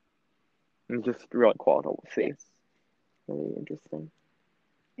her. And it's just really cool to see. Yes. Really interesting.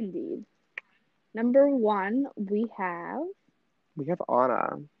 Indeed. Number 1, we have. We have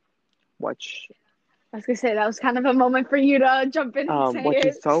Anna, which I was gonna say that was kind of a moment for you to jump in and say which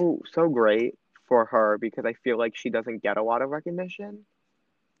is it. so great for her because I feel like she doesn't get a lot of recognition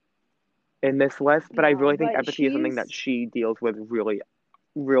in this list, but I No, really think but empathy is something that she's she deals with really,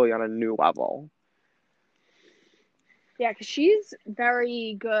 really on a new level. yeah, because she's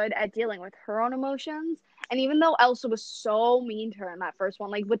very good at dealing with her own emotions. And even though Elsa was so mean to her in that first one,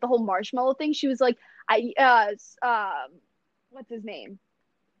 like with the whole marshmallow thing, she was like, what's his name?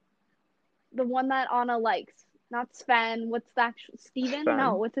 The one that Anna likes, not Sven. What's that? Steven? No,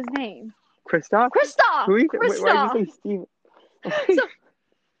 Then what's his name? Kristoff? Kristoff. Why did Kristoff. you say Steve? So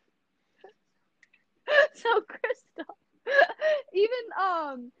so Kristoff.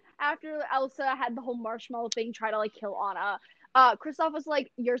 Even after Elsa had the whole marshmallow thing, try to like kill Anna. Kristoff was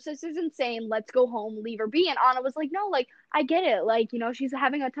like, "Your sister's insane. Let's go home. Leave her be." And Anna was like, "No, like I get it. Like she's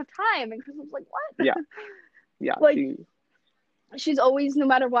having a tough time." And Kristoff was like, "What?" Yeah, yeah. Like she's always, no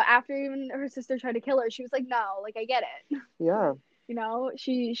matter what. After even her sister tried to kill her, she was like, "No, like I get it." Yeah.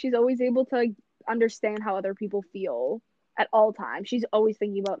 She's always able to understand how other people feel at all times. She's always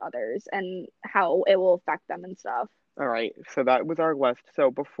thinking about others and how it will affect them and stuff. All right. So that was our list. So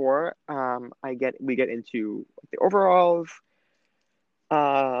before we get into the overalls.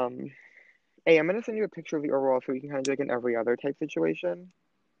 Um, hey, I'm gonna send you a picture of the overall so we can kind of do like an every other type situation.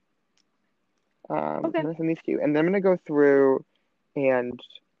 I'm Okay. gonna send these to you, and then I'm gonna go through and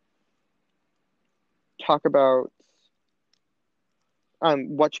talk about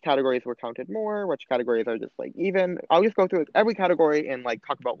which categories were counted more, which categories are just like even. I'll just go through like, every category and like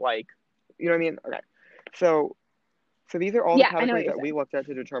talk about like, you know what I mean? Okay. So these are all the Yeah, I know what categories you're that we saying. looked at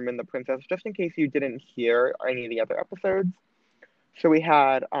to determine the princess, just in case you didn't hear any of the other episodes. So we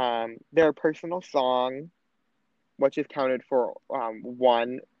had their personal song, which is counted for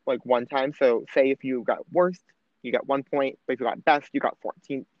one time. So say if you got worst, you got 1 point, but if you got best, you got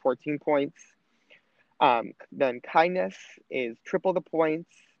 14 points. Then kindness is triple the points.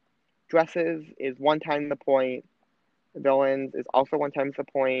 Dresses is 1 time the point. Villains is also 1 time the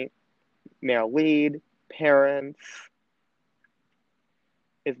point. Male lead, parents,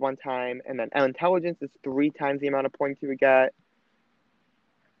 is 1 time, and then intelligence is 3 times the amount of points you would get.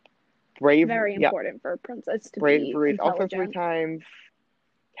 Very Yeah, important for a princess to be bravery is also three intelligent. times.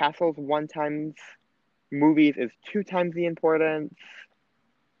 Castles 1 times. Movies is 2 times the importance.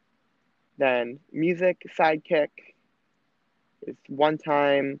 Then music sidekick is 1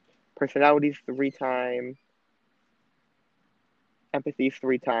 time. Personalities 3 times. Empathy is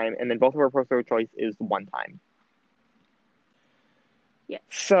 3 times, and then both of our personal choice is 1 time. Yes.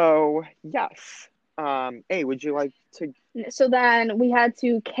 So yes. A, would you like to So then we had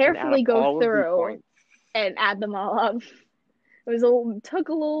to add carefully up go all of these through points? and add them all up. It was took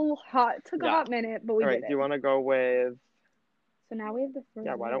a Yeah. hot minute, but we All did right. Do you it. want to go with? So now we have the first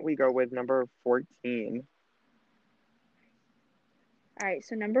Yeah. Why don't one. we go with number 14? All right,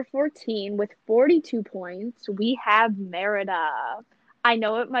 so number 14 with 42 points, we have Merida. I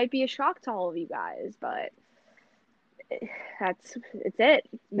know it might be a shock to all of you guys, but it's it.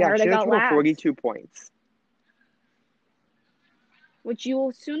 Yeah, Merida she had a got total of last, 42 points. which you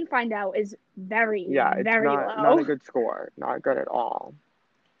will soon find out is very, Yeah, it's very not a low. good score. Not good at all.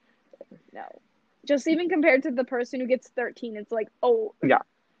 No. Just even compared to the person who gets 13, it's like, oh, Yeah.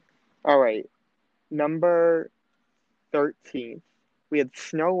 All right. Number 13. We had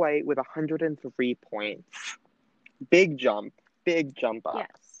Snow White with 103 points. Big jump. Big jump up.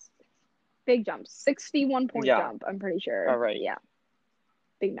 yes. Big jump. 61 point Yeah. jump, I'm pretty sure. All right. Yeah.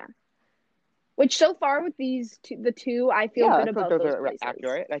 Big man. Which so far with the two, I feel Yeah, I good feel like about those those are places.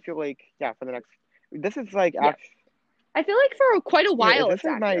 accurate. I feel like, yeah, for the next. This is like Yep. actually. I feel like for quite a Wait, is while this it's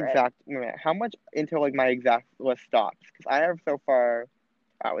like my accurate. exact? Wait, how much until like my exact list stops? Because I have so far.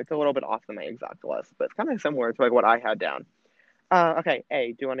 Oh, it's a little bit off than my exact list, but it's kind of similar to like what I had down. Okay.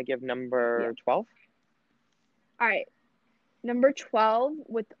 A, do you want to give Yeah. number 12? All right. Number 12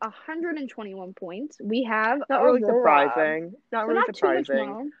 with 121 points, we have Not really Aurora. surprising. Not So really not too much surprising.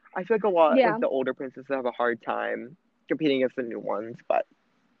 more. I feel like a lot Yeah. like the older princesses have a hard time competing against the new ones, but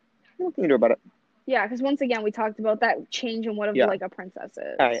nothing you can do about it. Yeah, because once again, we talked about that change in what Yeah. like a princess All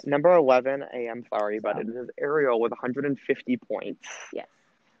right. is. Number 11. I am sorry, but So, it is Ariel with 150 points. yes.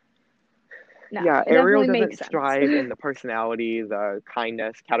 No, Yeah, it Ariel definitely makes doesn't sense. strive in the personality, the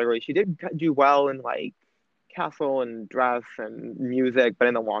kindness category. She did do well in like castle and dress and music, but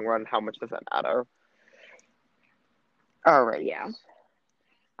in the long run, how much does that matter? All right. Yeah.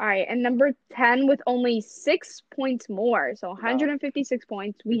 All right, and number 10 with only 6 points more, so Yeah. 156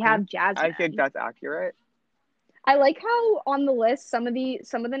 points, we hmm have I think Jasmine. that's accurate. I like how on the list some of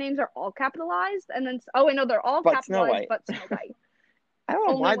the names are all capitalized, and then oh wait, no, they're all But Snow capitalized, White. but Snow White I don't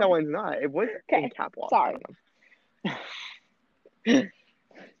know only why that one. one's not. It was in Okay, cap lock. I sorry. don't know.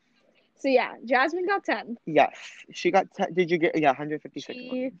 So yeah, Jasmine got 10. Yes, she got 10. Did you get? Yeah, 156 She,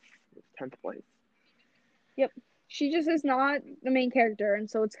 points. 10th place. yep, she just is not the main character, and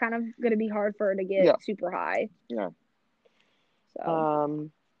so it's kind of gonna be hard for her to get Yeah, super high. yeah. So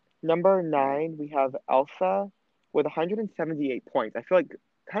Um, Number all right, 9, we have Elsa with 178 points. I feel like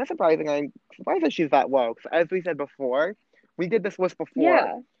kind of surprising. I'm surprised that she's that low. 'Cause as we said before, we did this list before,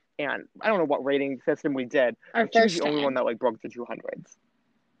 yeah, and I don't know what rating system we did, our but she was the first only one time. that like broke the 200s.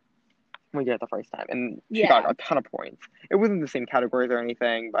 We did it the first time, and she got Yeah, a ton of points. It wasn't the same categories or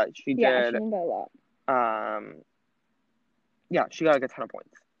anything, but she yeah, did. she won by a lot. Um, yeah, she got like a ton of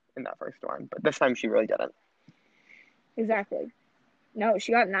points in that first one, but this time she really didn't. Exactly. No,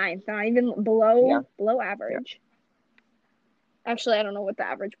 she got ninth, not even Yeah, below yeah. average. Actually, I don't know what the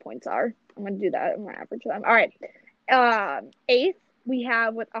average points are. I'm gonna do that. I'm gonna average them. All right. Eighth, we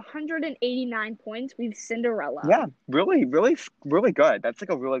have with 189 points, we've Cinderella. Yeah, really, really, really good. That's like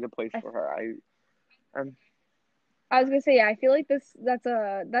a really good place I, for her. Um, I was gonna say, yeah, I feel like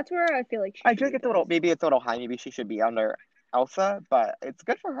that's where I feel like she I should feel like be it's a little, placed. maybe it's a little high. Maybe she should be under Elsa, but it's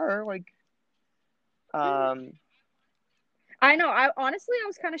good for her. Like, um, I know. I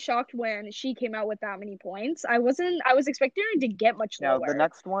was kind of shocked when she came out with that many points. I was expecting her to get much Now the lower.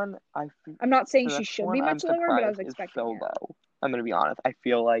 next one, I'm not saying the she next should one, be I'm much lower, but I surprised was is expecting so it. low. I'm gonna be honest. I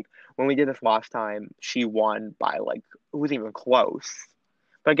feel like when we did this last time, she won by like it wasn't even close.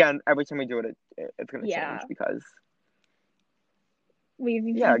 But again, every time we do it, it's gonna change Yeah. because We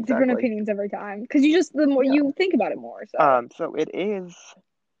yeah, have different exactly. opinions every time because the more Yeah. you think about it more. So So it is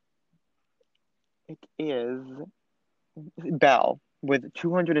Belle with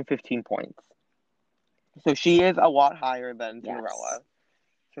 215 points. So she is a lot higher than yes, Cinderella.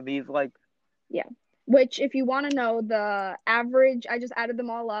 So these like yeah. Which, if you want to know the average, I just added them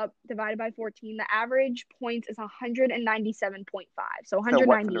all up, divided by 14. The average points is 197.5, so so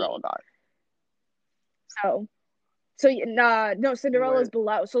what Cinderella 198. got. So, no, Cinderella is What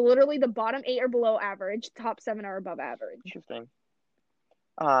below. So literally, the bottom eight are below average, top seven are above average. interesting.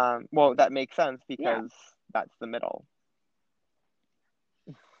 Well, that makes sense Yeah. because that's the middle.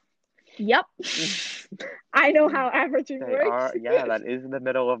 Yep. I know how averaging They works. are, yeah, that is the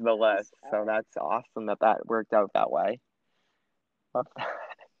middle of the list. So that's awesome that that worked out that way. Love that.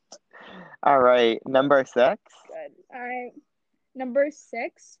 All right, number six. Good. All right. Number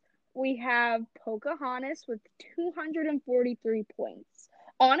 6, we have Pocahontas with 243 points.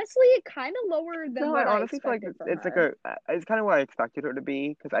 Honestly, it kind of lower than No, I what I honestly feel like expected from it's like her. it's kind of what I expected her to be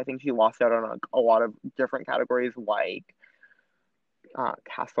because I think she lost out on like a lot of different categories like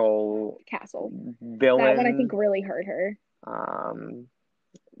castle, Castle. That one I think villain, really hurt her. um,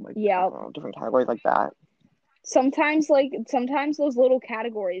 like I Yeah. don't know, different categories like that. Sometimes those little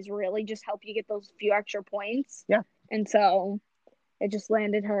categories really just help you get those few extra points. Yeah. And so it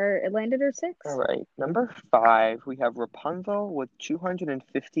landed her All 6. right, number five, we have Rapunzel with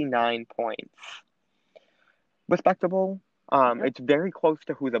 259 points. Respectable. Yep. It's very close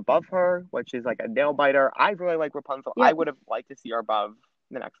to who's above her, which is like a nail biter. I really like Rapunzel. I Yep. would have liked to see her above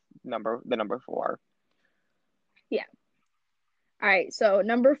the number four. Yeah. All right. So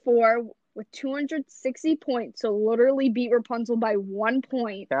number 4 with 260 points, so literally beat Rapunzel by 1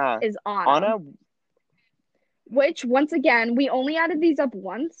 point, Yeah, is Anna. Anna. Which once again, we only added these up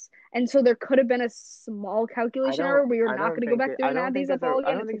once, and so there could have been a small calculation error. We are not going to go back through and add these up all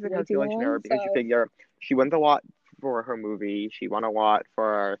I again. don't It think took it's a way too calculation error long. because you So figure she wins a lot for her movie. She won a lot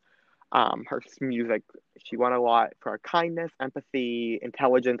for her music. She won a lot for her kindness, empathy,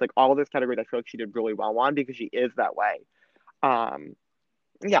 intelligence, like all of those categories. I feel like she did really well on because she is that way. Um,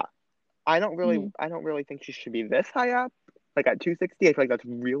 yeah, mhm. I don't really think she should be this high up. Like at 260, I feel like that's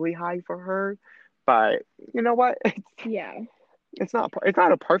really high for her. But you know what? Yeah, It's not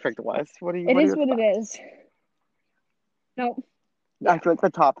a perfect list. it What do you is what it expect? is. No, I yeah. feel like the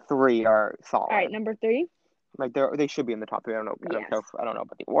top three are All right, solid. number 3. Like they should be in the top three. Yes. I don't know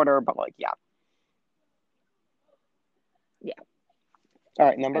about the order, but like yeah. Yeah, All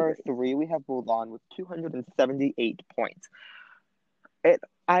right, number agree. three we have Mulan with 278 points. It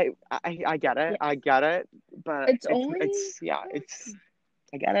I get it. Yes. I get it, but It's only it's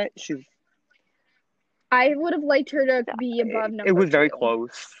I get it. She's I would have liked her to yeah, be above it number was very 2.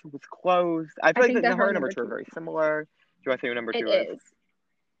 close. It was close. I I feel like think that that her her and number number two are 2. very similar. Do I say who number It two is? is.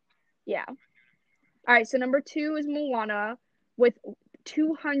 Yeah. All right, so number 2 is Moana with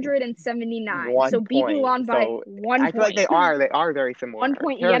 279. So One beat point. Mulan by So one I feel like point. they are very One similar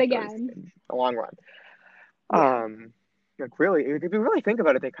point yet characters again. in the long run. Yeah. Like really, if you really think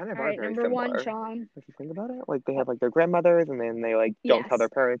about it, they kind of All are right, very number 1, similar. Sean. If you think about it, like they have like their grandmothers, and then they like don't tell their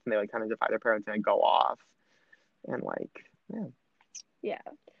Yes. parents, and they like kind of defy their parents and go off, and like yeah. Yeah.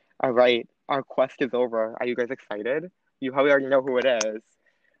 All right, our quest is over. Are you guys excited? You probably already know who it is.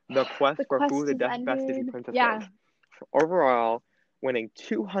 The quest The for who quest the has best Disney ended. princess is. Yeah. So overall, winning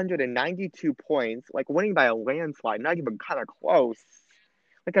 292 points, like winning by a landslide, not even kind of close.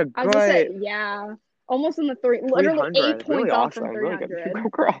 Like a I was gonna say, good yeah. Almost in the 3, literally 8 300. Really points off from awesome. Really good. Go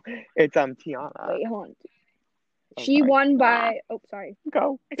 300. girl. It's Tiana. Wait, hold on. I'm She sorry. won Ah, by, oh, sorry.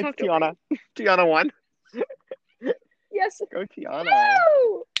 go. I It's talked over you. Tiana. Tiana won. Yes. Go Tiana.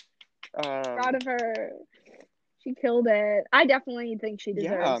 Woo! Proud Um, of her. She killed it. I definitely think she yeah,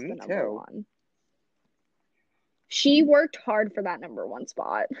 deserves the me number too. 1. She worked hard for that number 1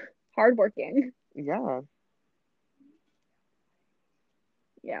 spot. Hardworking. Yeah.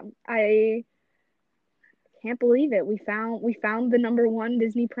 Yeah. I can't believe it. We found the number 1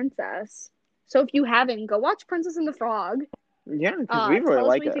 Disney princess. So if you haven't, go watch Princess and the Frog. Yeah, because we really Tell us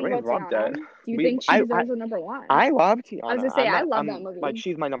like what you it. think We about loved Tiana. it. Do you think she deserves the number 1? I love I was Tiana. gonna say I love that I'm like movie.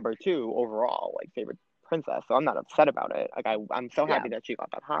 she's my number two overall, like favorite princess. So I'm not upset about it. I'm so Yeah, happy that she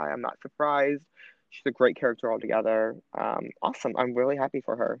got that high. I'm not surprised. She's a great character altogether. Awesome. I'm really happy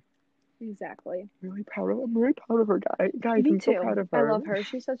for her. exactly. I'm really proud of her, guys. Me I'm so proud too. of I her. love her.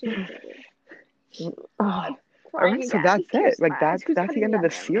 She's such a good character. Oh, God, all right, crying so again. that's it. Kiss my eyes. Who's That's the cutting end the of the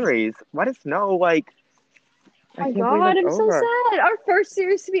onions? series. Let us know. Like, I My can't believe God, it's I'm so over. sad. Our first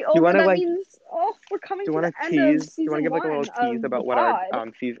series to be Do you over. want to That like? means, oh, we're coming Do you to want the to end of tease? Do you want to season give like a little 1 tease of the about what our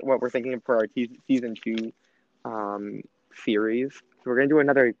pod. what we're thinking for our season two series? So we're gonna do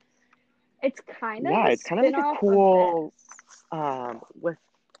another. It's kind of Yeah, a it's kind of like a spin-off of cool this. with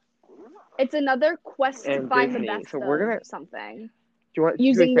It's another quest to and find the Disney. best So we're of gonna. something. Should we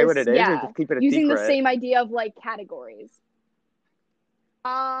Using say what this, it is or yeah, just keep it a using the secret? same idea of like categories.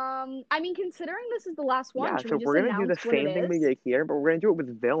 I mean, considering this is the last one, Yeah, should so we just we're gonna do the announce what it same thing we is? did here, but we're gonna do it with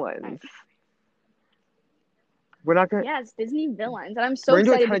All right. villains. We're not gonna. Yes, Disney villains. And I'm so We're gonna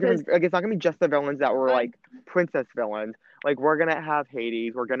do a excited ton of because different. Like, it's not gonna be just the villains that were I'm like princess villains. Like we're gonna have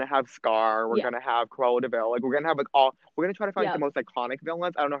Hades, we're gonna have Scar, we're Yeah. gonna have Cruella de Vil. Like we're gonna have like all. We're gonna try to find like, the Yep. most iconic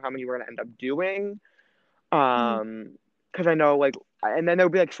villains. I don't know how many we're gonna end up doing. Mhm. Because I know like, and then there'll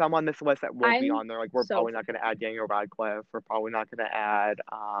be like some on this list that won't be I'm on there. Like we're so probably not gonna add Daniel Radcliffe. We're probably not gonna add.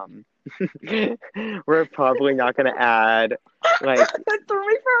 We're probably not gonna add like That threw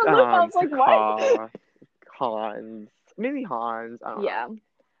me for a loop. I was like, what? Hans. Maybe Hans. I don't know. Yeah.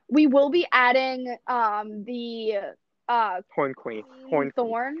 We will be adding the Horn Queen. Queen Horn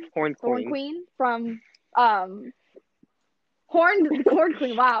Thorn Queen. Queen from um Corn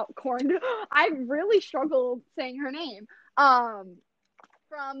Queen. Wow, Corn. I really struggled saying her name.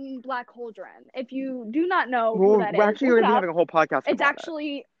 From Black Cauldron. If you do not know who that We're is, actually look going it to be up. having a whole podcast It's about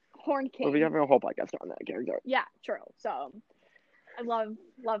actually Horn it. We'll be King. having a whole podcast on that character. Yeah, true. So I love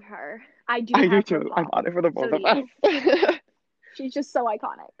her. I do I do have her too. I'm pop. on it for the So both do of you. us. She's just so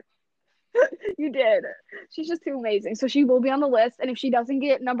iconic. You did. She's just too amazing. So she will be on the list, and if she doesn't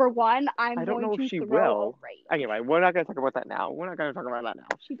get number one, I'm I don't going know if to she throw a will. rage. Anyway, we're not going to talk about that now. We're not going to talk about that now.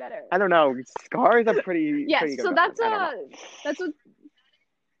 She better. I don't know. Scar is a pretty Yes, good so villain. that's I don't know. what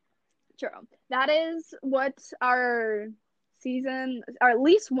true. That is what our season, or at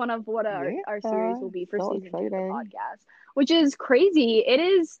least one of what our series will be for So season 2 of the exciting. podcast, which is crazy. It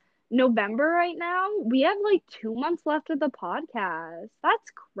is November right now. We have like 2 months left of the podcast.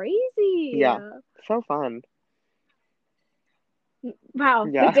 That's crazy. Yeah, so fun. Wow,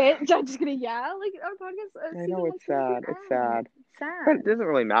 Yeah. that's it. I'm just kidding. Yeah, like our podcast. I Season know one's it's coming to sad. an It's end. sad. Sad. But it doesn't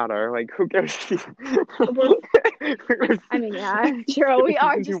really matter. Like, who cares? I mean, yeah, true. We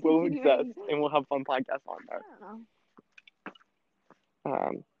are Season 2 just will continuing. exist, and we'll have fun podcasts on there.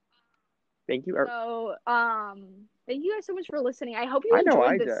 Thank you. So, thank you guys so much for listening. I hope you I know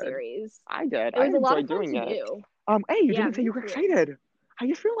I enjoyed this did. series. I did. It I was a lot of enjoyed fun doing to it. do. Hey, you Yeah, didn't say me you were too. excited. I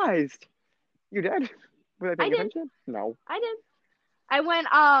just realized. You did. Was I paying I did. attention? No. I did.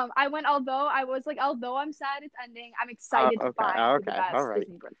 Although I'm sad it's ending, I'm excited to Okay. find the Okay. best All right.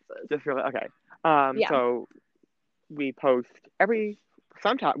 Disney princesses. Just really okay. Yeah. So we post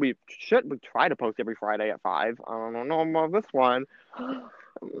sometime we try to post every Friday at 5. I don't know about this one.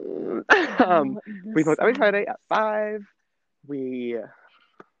 We post every Friday at 5.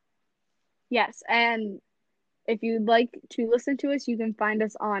 Yes, and if you'd like to listen to us, you can find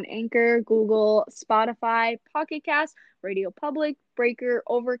us on Anchor, Google, Spotify, Pocket Cast, Radio Public, Breaker,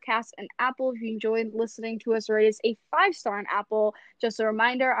 Overcast, and Apple. If you enjoyed listening to us, rate us a 5-star on Apple. Just a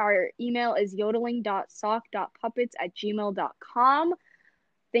reminder, our email is yodeling.soft.puppets@gmail.com.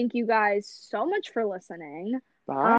 Thank you guys so much for listening. Bye.